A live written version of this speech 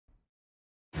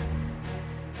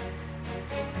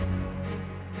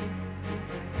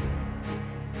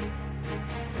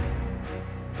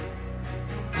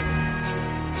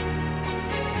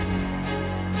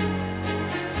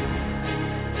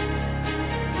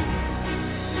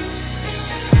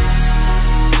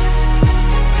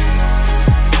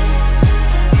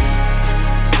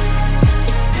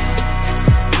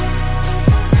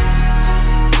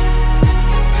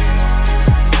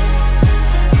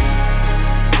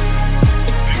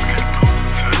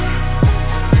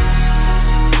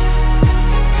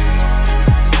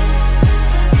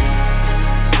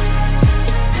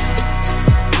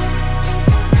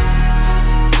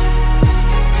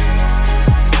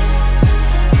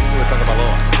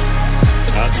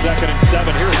2nd and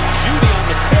 7. Here's Jeudy on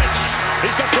the pitch.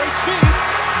 He's got great speed.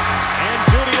 And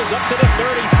Jeudy is up to the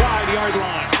 35-yard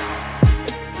line.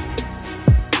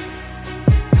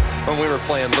 When we were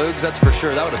playing Lugs, that's for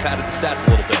sure. That would have padded the stats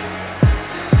a little bit.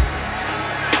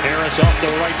 Harris off the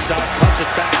right side, cuts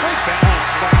it back. Great balance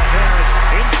by Harris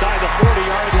inside the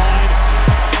 40-yard line.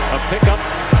 A pickup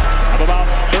of about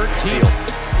 13.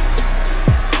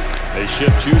 They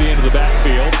shift Jeudy into the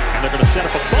backfield, and they're going to set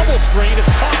up a bubble screen. It's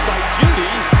caught by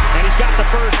Jeudy, and he's got the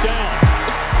first down.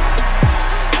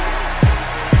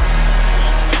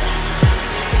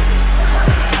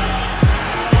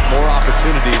 More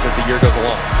opportunities as the year goes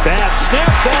along. Bad snap,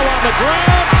 ball on the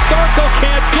ground. Starkel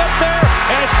can't get there,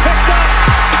 and it's picked up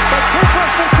by true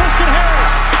freshman Christian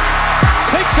Harris.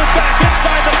 Takes it back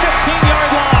inside the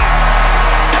 15-yard line.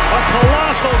 A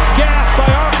colossal gap by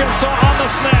Arkansas on the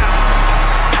snap.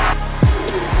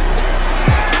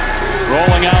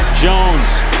 Rolling out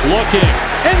Jones, looking,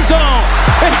 end zone.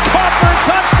 It's caught for a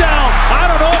touchdown. I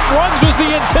don't know if Ruggs was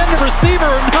the intended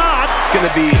receiver or not.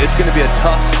 It's gonna be a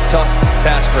tough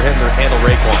task for him to handle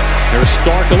Raekwon. There's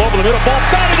Starkel over the middle, ball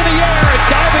batted in the air. A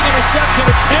diving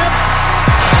interception attempt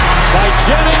by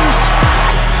Jennings.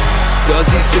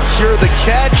 Does he secure the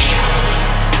catch?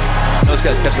 Those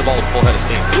guys catch the ball with full head of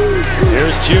steam.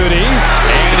 Here's Jeudy,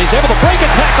 and he's able to break a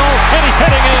tackle, and he's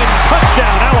heading in.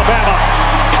 Touchdown, Alabama.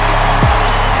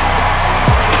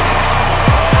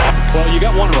 Well, you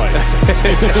got one right.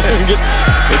 Get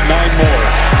 9 more.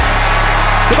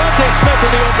 Devontae Smith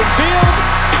in the open field,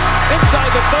 inside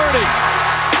the 30.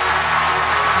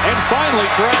 And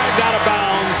finally dragged out of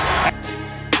bounds.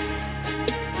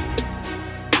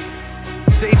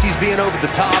 Safety's being over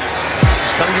the top.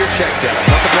 Just come to your check down.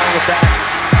 Nothing wrong with that.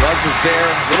 Ruggs is there.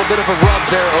 A little bit of a rub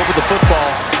there over the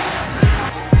football.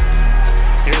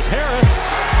 Here's Harris.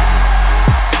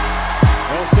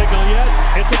 No signal yet.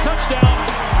 It's a touchdown.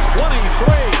 23.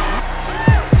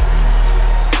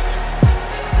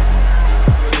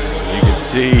 You can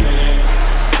see.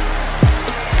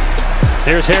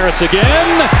 Here's Harris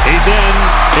again. He's in.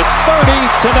 It's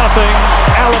 30-0,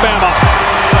 Alabama.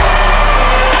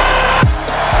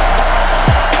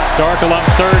 Starkel on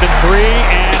 3rd and 3,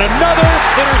 and another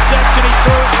interception. He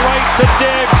threw it right to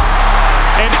Diggs.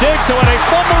 And Diggs, who had a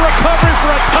fumble recovery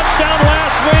for a touchdown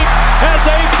last week, has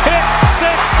a pick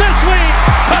 6 this week.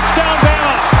 Touchdown,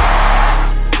 Bama.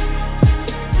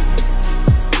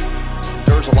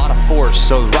 There's a lot of force,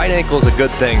 so right ankle is a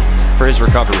good thing for his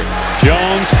recovery.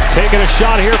 Jones taking a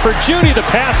shot here for Jeudy. The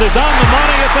pass is on the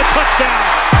money. It's a touchdown.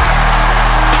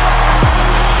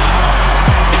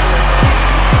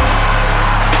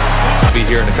 Be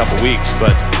here in a couple weeks,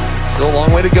 but still a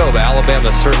long way to go. But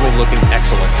Alabama's certainly looking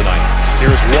excellent tonight.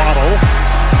 Here's Waddle.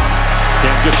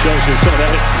 Again, just shows you some of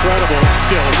that incredible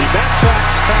skill as he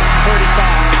backtracks past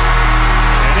 35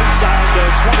 and inside the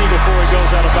 20 before he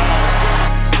goes out of bounds.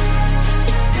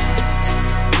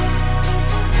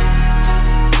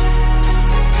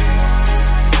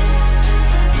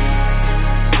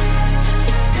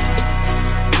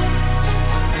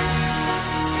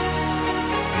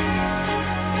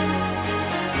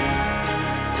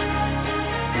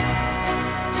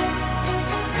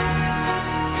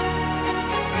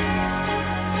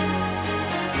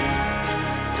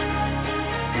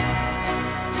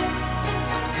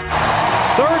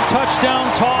 Third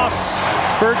touchdown toss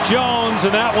for Jones,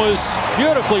 and that was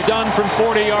beautifully done from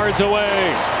 40 yards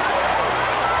away.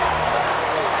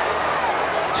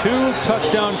 2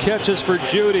 touchdown catches for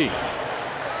Jeudy.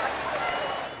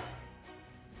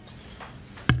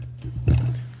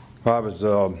 I was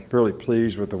really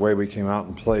pleased with the way we came out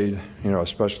and played,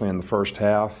 especially in the first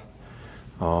half.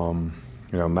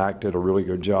 Mac did a really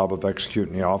good job of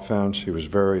executing the offense. He was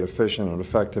very efficient and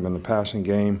effective in the passing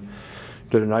game.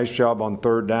 Did a nice job on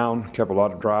 3rd down, kept a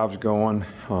lot of drives going.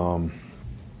 I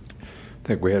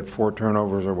think we had 4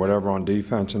 turnovers or whatever on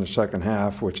defense in the second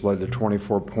half, which led to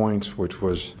 24 points, which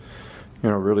was,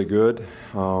 really good.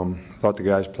 Thought the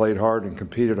guys played hard and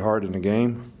competed hard in the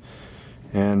game.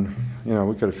 And,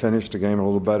 we could have finished the game a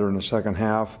little better in the second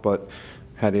half, but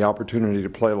had the opportunity to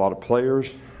play a lot of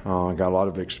players. Got a lot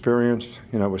of experience,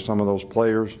 with some of those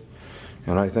players.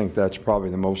 And I think that's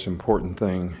probably the most important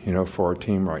thing, for our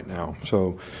team right now.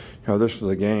 So, this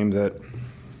was a game that,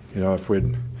 if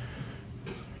we'd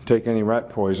take any rat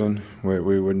poison,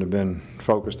 we wouldn't have been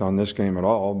focused on this game at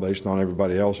all, based on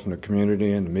everybody else in the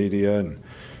community and the media and,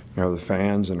 the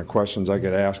fans and the questions I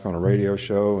get asked on a radio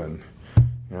show and,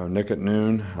 Nick at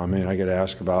noon. I get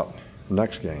asked about the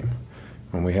next game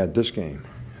when we had this game.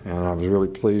 And I was really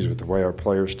pleased with the way our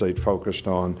players stayed focused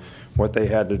on what they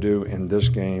had to do in this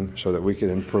game so that we could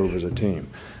improve as a team.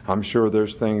 I'm sure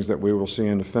there's things that we will see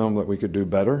in the film that we could do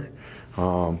better.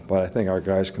 But I think our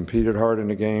guys competed hard in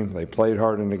the game. They played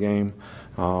hard in the game,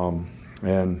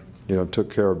 and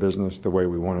took care of business the way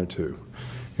we wanted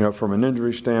to. From an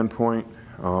injury standpoint,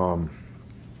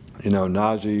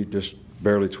 Najee just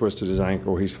barely twisted his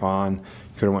ankle. He's fine.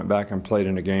 Could have went back and played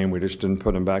in the game. We just didn't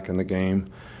put him back in the game.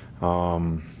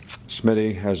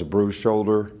 Smitty has a bruised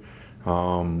shoulder.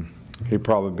 He'd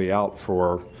probably be out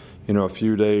for a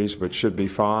few days, but should be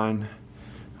fine.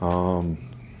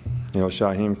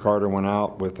 Shyheim Carter went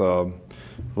out with a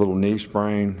little knee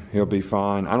sprain. He'll be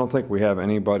fine. I don't think we have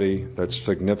anybody that's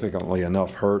significantly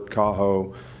enough hurt.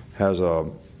 Cajo has a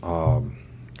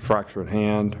fractured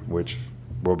hand, which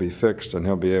will be fixed, and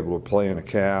he'll be able to play in a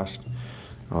cast.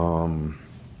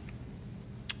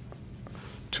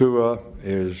 Tua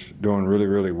is doing really,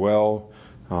 really well.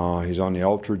 He's on the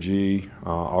Ultra G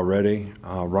already,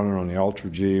 running on the Ultra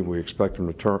G. We expect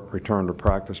him to return to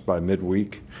practice by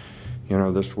midweek,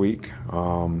 this week.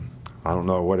 I don't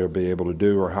know what he'll be able to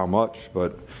do or how much,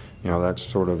 but that's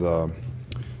sort of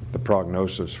the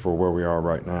prognosis for where we are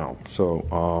right now.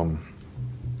 So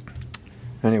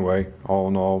anyway, all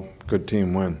in all, good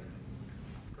team win.